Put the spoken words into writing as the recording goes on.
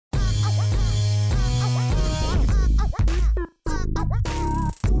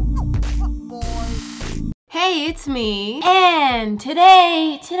it's me. And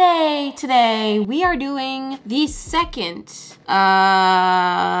today, we are doing the second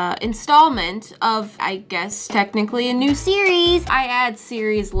installment of, I guess, technically a new series. I add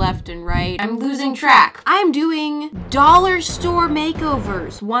series left and right. I'm losing track. I'm doing dollar store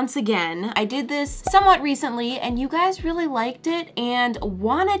makeovers once again. I did this somewhat recently and you guys really liked it and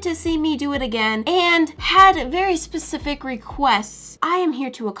wanted to see me do it again and had very specific requests. I am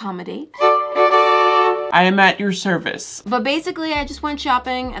here to accommodate. I am at your service. But basically, I just went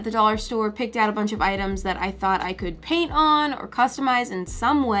shopping at the dollar store, picked out a bunch of items that I thought I could paint on or customize in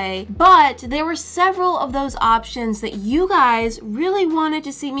some way. But there were several of those options that you guys really wanted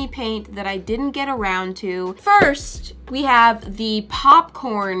to see me paint that I didn't get around to. First, we have the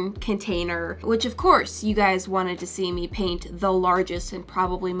popcorn container, which of course you guys wanted to see me paint the largest and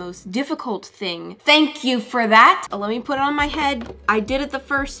probably most difficult thing. Thank you for that. Let me put it on my head. I did it the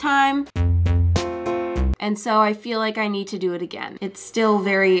first time. And so I feel like I need to do it again. It's still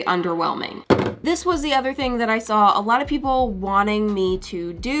very underwhelming. This was the other thing that I saw a lot of people wanting me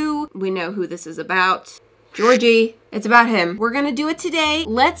to do. We know who this is about. Georgie. It's about him. We're gonna do it today.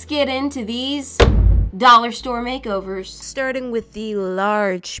 Let's get into these dollar store makeovers. Starting with the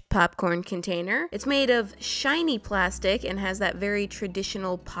large popcorn container. It's made of shiny plastic and has that very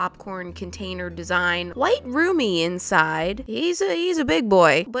traditional popcorn container design. Quite roomy inside. He's a big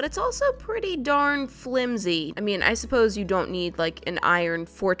boy, but it's also pretty darn flimsy. I mean, I suppose you don't need like an iron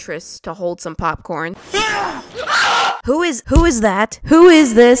fortress to hold some popcorn. Who is that? Who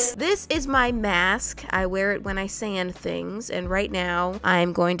is this? This is my mask. I wear it when I sand things, and right now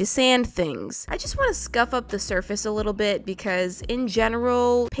I'm going to sand things. I just want to scuff up the surface a little bit because in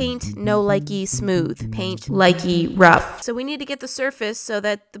general, paint no likey smooth, paint likey rough. So we need to get the surface so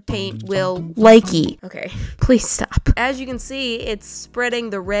that the paint will likey. Okay, please stop. As you can see, it's spreading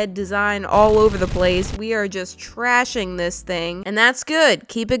the red design all over the place. We are just trashing this thing, and that's good.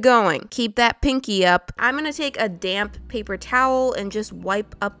 Keep it going. Keep that pinky up. I'm gonna take a damp paper towel and just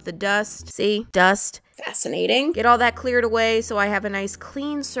wipe up the dust. See? Dust. Fascinating. Get all that cleared away so I have a nice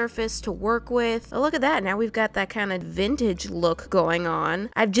clean surface to work with. Oh, look at that. Now we've got that kind of vintage look going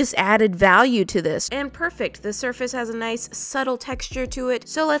on. I've just added value to this. And perfect. The surface has a nice subtle texture to it.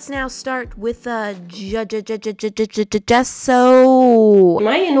 So let's now start with gesso. Am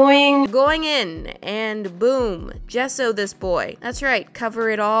I annoying? Going in and boom. Gesso this boy. That's right. Cover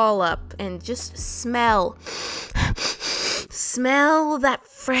it all up and just smell. Smell that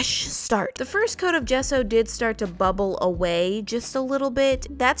fresh start. The first coat of gesso did start to bubble away just a little bit.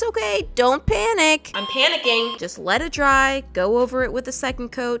 That's okay, don't panic. I'm panicking. Just let it dry, go over it with the second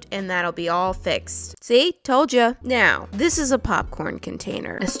coat, and that'll be all fixed. See, told ya. Now, this is a popcorn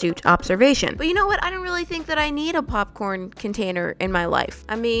container. Astute observation. But you know what? I don't really think that I need a popcorn container in my life.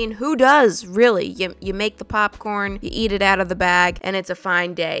 I mean, who does, really? You make the popcorn, you eat it out of the bag, and it's a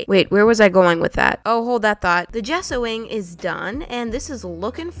fine day. Wait, where was I going with that? Oh, hold that thought. The gessoing is done, and this is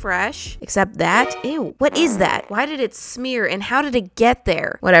looking fresh, except that, ew, what is that? Why did it smear and how did it get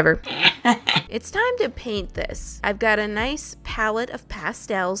there? Whatever. It's time to paint this. I've got a nice palette of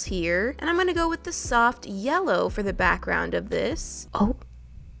pastels here, and I'm gonna go with the soft yellow for the background of this. Oh.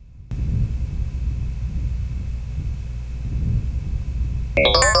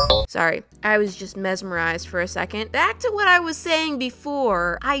 Sorry, I was just mesmerized for a second. Back to what I was saying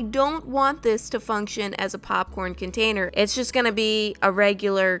before, I don't want this to function as a popcorn container. It's just gonna be a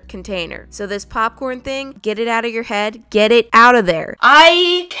regular container. So this popcorn thing, get it out of your head, get it out of there.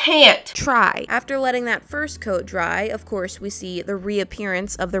 I can't. Try. After letting that first coat dry, of course, we see the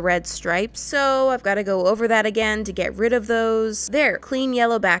reappearance of the red stripes. So I've got to go over that again to get rid of those. There, clean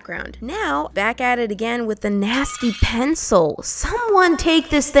yellow background. Now, back at it again with the nasty pencil. Someone take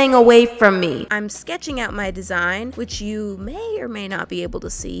this thing away from me. I'm sketching out my design, which you may or may not be able to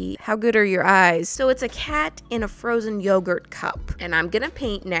see. How good are your eyes? So it's a cat in a frozen yogurt cup, and I'm gonna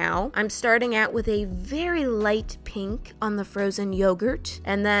paint now. I'm starting out with a very light pink on the frozen yogurt,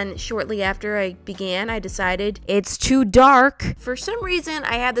 and then shortly after I began, I decided it's too dark. For some reason,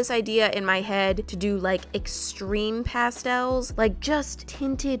 I had this idea in my head to do like extreme pastels, like just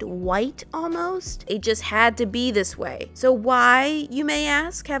tinted white almost. It just had to be this way. So why, you may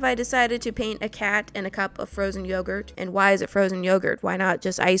ask, have I decided to paint a cat in a cup of frozen yogurt? And why is it frozen yogurt? Why not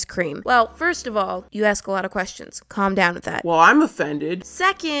just ice cream? Well, first of all, you ask a lot of questions. Calm down with that. Well, I'm offended.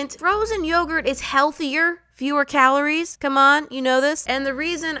 Second, frozen yogurt is healthier. Fewer calories. Come on, you know this. And the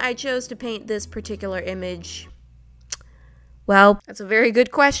reason I chose to paint this particular image, Well, that's a very good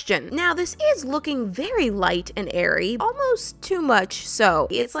question. Now, this is looking very light and airy, almost too much so.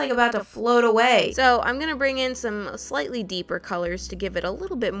 It's like about to float away. So I'm gonna bring in some slightly deeper colors to give it a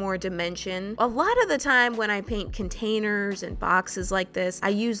little bit more dimension. A lot of the time when I paint containers and boxes like this, I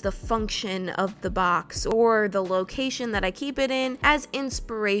use the function of the box or the location that I keep it in as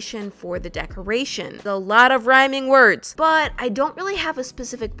inspiration for the decoration. A lot of rhyming words, but I don't really have a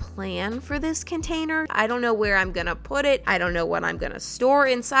specific plan for this container. I don't know where I'm gonna put it. I don't know what I'm gonna store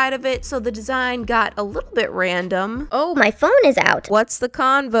inside of it, so the design got a little bit random. Oh, my phone is out. What's the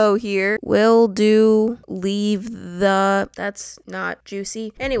convo here? Will do, leave the... That's not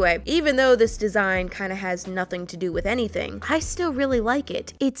juicy. Anyway, even though this design kind of has nothing to do with anything, I still really like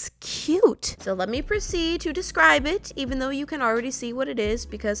it. It's cute. So let me proceed to describe it, even though you can already see what it is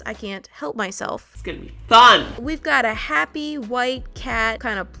because I can't help myself. It's gonna be fun. We've got a happy white cat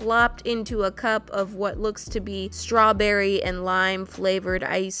kind of plopped into a cup of what looks to be strawberry and lime flavored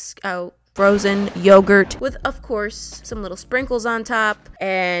frozen yogurt with, of course, some little sprinkles on top.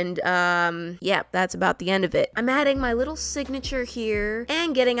 And yeah, that's about the end of it. I'm adding my little signature here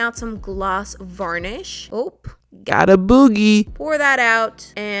and getting out some gloss varnish. Oh, Got a boogie. pour that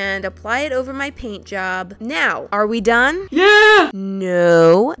out and apply it over my paint job. Now, are we done? Yeah.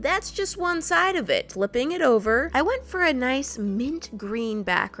 No, that's just one side of it. Flipping it over, I went for a nice mint green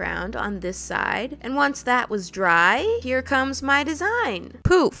background on this side, and once that was dry, here comes my design.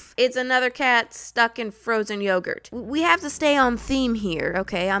 Poof, it's another cat stuck in frozen yogurt. We have to stay on theme here,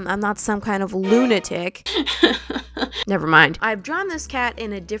 okay? I'm not some kind of lunatic. Never mind. I've drawn this cat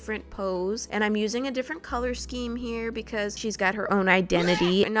in a different pose, and I'm using a different color scheme here because she's got her own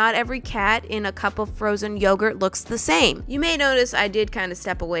identity. Not every cat in a cup of frozen yogurt looks the same. You may notice I did kind of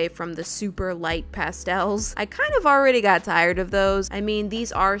step away from the super light pastels. I kind of already got tired of those. I mean,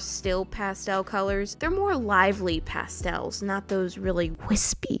 these are still pastel colors. They're more lively pastels, not those really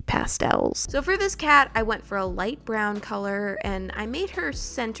wispy pastels. So for this cat, I went for a light brown color, and I made her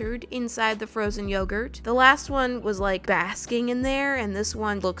centered inside the frozen yogurt. The last one was like basking in there, and this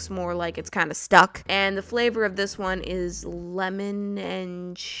one looks more like it's kind of stuck. And the flavor of this one is lemon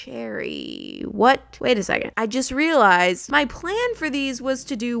and cherry. What? Wait a second. I just realized my plan for these was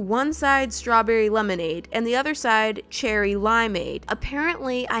to do one side strawberry lemonade and the other side cherry limeade.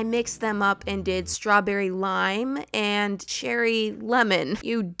 Apparently, I mixed them up and did strawberry lime and cherry lemon.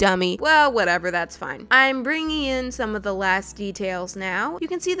 You dummy. Well, whatever, that's fine. I'm bringing in some of the last details now. You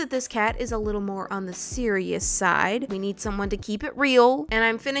can see that this cat is a little more on the serious side. We need someone to keep it real, and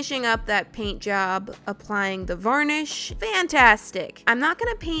I'm finishing up that paint job, applying the varnish. Fantastic. I'm not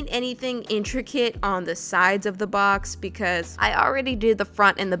gonna paint anything intricate on the sides of the box because I already did the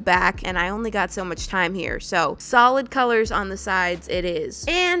front and the back, and I only got so much time here, so solid colors on the sides it is.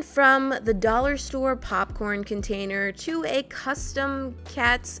 And from the dollar store popcorn container to a custom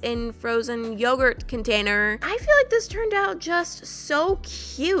cats in frozen yogurt container, I feel like this turned out just so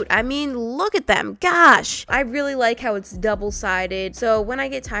cute. I mean, look at them. Gosh, I really like how it's double-sided, so when I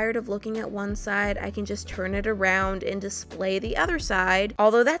get tired of looking at one side, I can just turn it around and display the other side.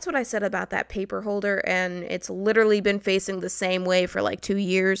 Although that's what I said about that paper holder, and it's literally been facing the same way for like 2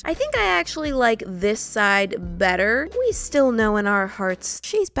 years. I think I actually like this side better. We still know in our hearts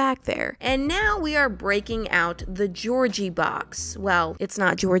she's back there. And now we are breaking out the Georgie box. Well, it's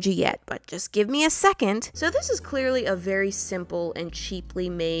not Georgie yet, but just give me a second. So this is clearly a very simple and cheaply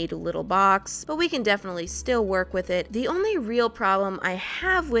made little box, but we can definitely still work with it. The only real problem I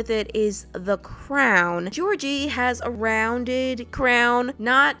have with it is the crown. Georgie has a rounded crown,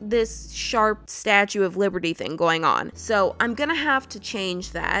 not this sharp Statue of Liberty thing going on. So I'm gonna have to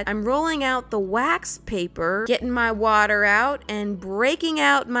change that. I'm rolling out the wax paper, getting my water out, and breaking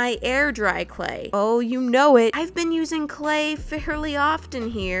out my air dry clay. Oh, you know it. I've been using clay fairly often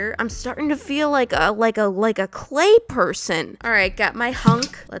here. I'm starting to feel like a clay person. All right, got my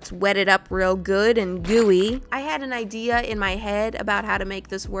hunk. Let's wet it up real good and gooey. I had an idea in my head about how to make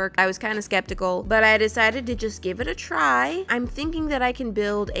this work. I was kind of skeptical, but I decided to just give it a try. I'm thinking that I can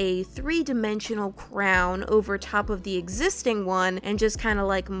build a 3-dimensional crown over top of the existing one and just kind of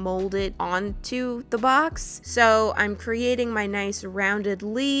like mold it onto the box. So I'm creating my nice rounded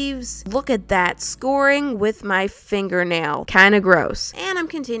leaves. Look at that, scoring with my fingernail. Kind of gross. And I'm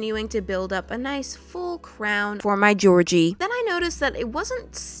continuing to build up a nice full crown for my Georgie. Then I noticed that it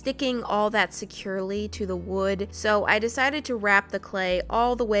wasn't sticking all that securely to the wood. So I decided to wrap the clay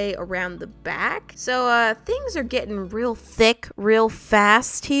all the way around the back. So things are getting real thick real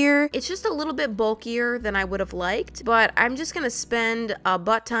fast here. It's just a little bit bulkier than I would have liked, but I'm just gonna spend a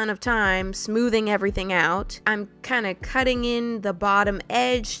butt ton of time smoothing everything out. I'm kind of cutting in the bottom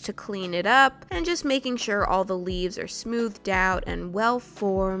edge to clean it up and just making sure all the leaves are smoothed out and well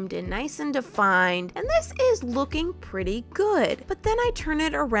formed and nice and defined, and this is looking pretty good. But then I turn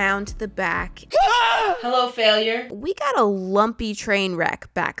it around to the back. Hello, failure. We got a lumpy train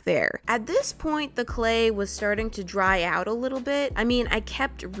wreck back there. At this point, the clay was starting to dry out a little bit. I mean, I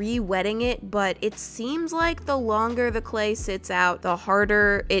kept re-wetting it, but it seems like the longer the clay sits out, the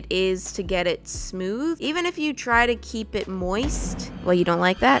harder it is to get it smooth. Even if you try to keep it moist. Well, you don't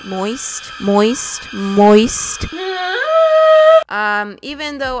like that? Moist, moist, moist.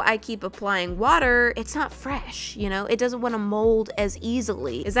 Even though I keep applying water, it's not fresh, you know? It doesn't want to mold as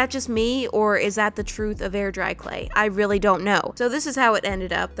easily. Is that just me, or is that the truth of air dry clay? I really don't know. So this is how it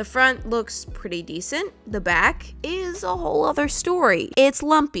ended up. The front looks pretty decent. The back is a whole other story. It's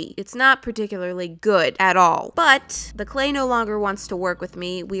lumpy. It's not particularly good at all. But the clay no longer wants to work with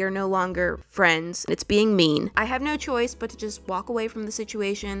me. We are no longer friends. It's being mean. I have no choice but to just walk away from the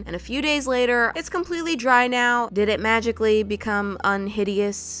situation. And a few days later, it's completely dry now. Did it magically become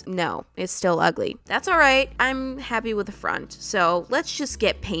unhideous? No, it's still ugly. That's alright. I'm happy with the front. So let's just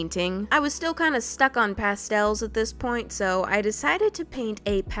get painting. I was still kind of stuck on pastels at this point, so I decided to paint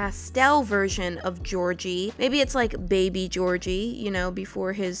a pastel version of Georgie. Maybe it's like baby Georgie, you know,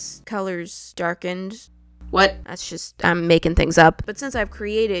 before his colors darkened. What? That's just, I'm making things up. But since I've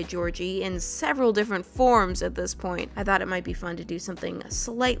created Georgie in several different forms at this point, I thought it might be fun to do something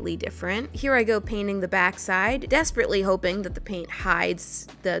slightly different. Here I go painting the backside, desperately hoping that the paint hides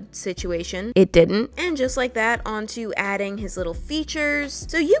the situation. It didn't. And just like that, onto adding his little features.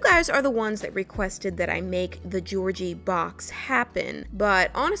 So you guys are the ones that requested that I make the Georgie box happen. But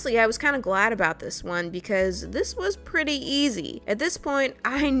honestly, I was kind of glad about this one because this was pretty easy. At this point,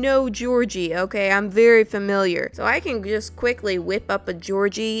 I know Georgie, okay? I'm very familiar. So I can just quickly whip up a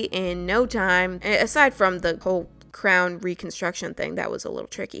Georgie in no time, aside from the whole crown reconstruction thing. That was a little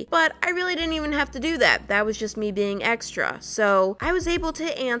tricky, but I really didn't even have to do that. That was just me being extra. So I was able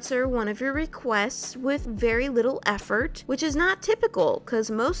to answer one of your requests with very little effort, which is not typical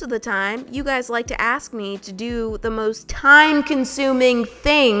because most of the time you guys like to ask me to do the most time-consuming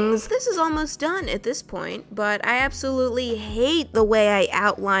things. This is almost done at this point, but I absolutely hate the way I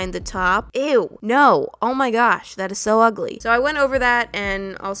outlined the top. Ew, no, oh my gosh, that is so ugly. So I went over that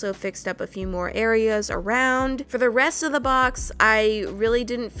and also fixed up a few more areas around. For the rest of the box, I really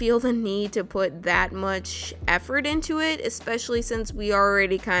didn't feel the need to put that much effort into it, especially since we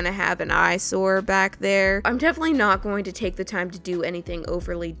already kind of have an eyesore back there. I'm definitely not going to take the time to do anything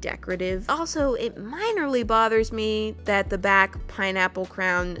overly decorative. Also, it minorly bothers me that the back pineapple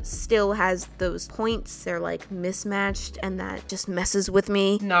crown still has those points. They're like mismatched, and that just messes with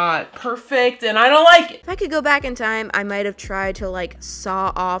me. Not perfect, and I don't like it. If I could go back in time, I might have tried to like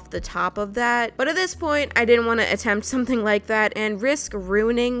saw off the top of that, but at this point, I didn't want to attempt something like that and risk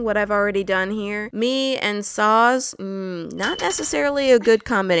ruining what I've already done here. Me and saws, not necessarily a good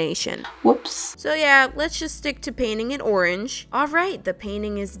combination. Whoops. So yeah, let's just stick to painting it orange. Alright, the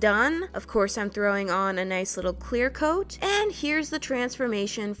painting is done. Of course, I'm throwing on a nice little clear coat. And here's the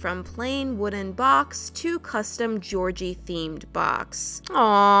transformation from plain wooden box to custom Georgie themed box.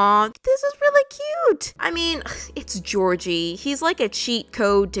 Aww, this is really cute. I mean, it's Georgie. He's like a cheat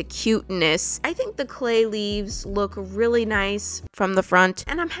code to cuteness. I think the clay leaves look really nice from the front,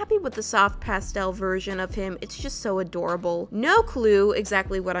 and I'm happy with the soft pastel version of him. It's just so adorable. No clue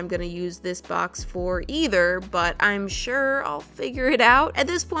exactly what I'm gonna use this box for either, but I'm sure I'll figure it out. At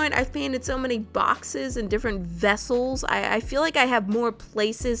this point, I've painted so many boxes and different vessels. I feel like I have more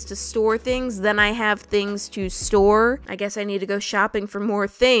places to store things than I have things to store. I guess I need to go shopping for more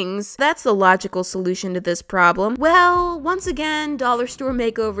things. That's the logical solution to this problem. Well, once again, dollar store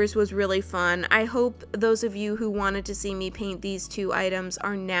makeovers was really fun. I hope those of you who wanted to see me paint these two items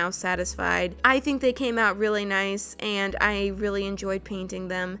are now satisfied. I think they came out really nice, and I really enjoyed painting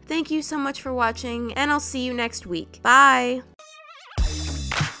them. Thank you so much for watching, and I'll see you next week. Bye!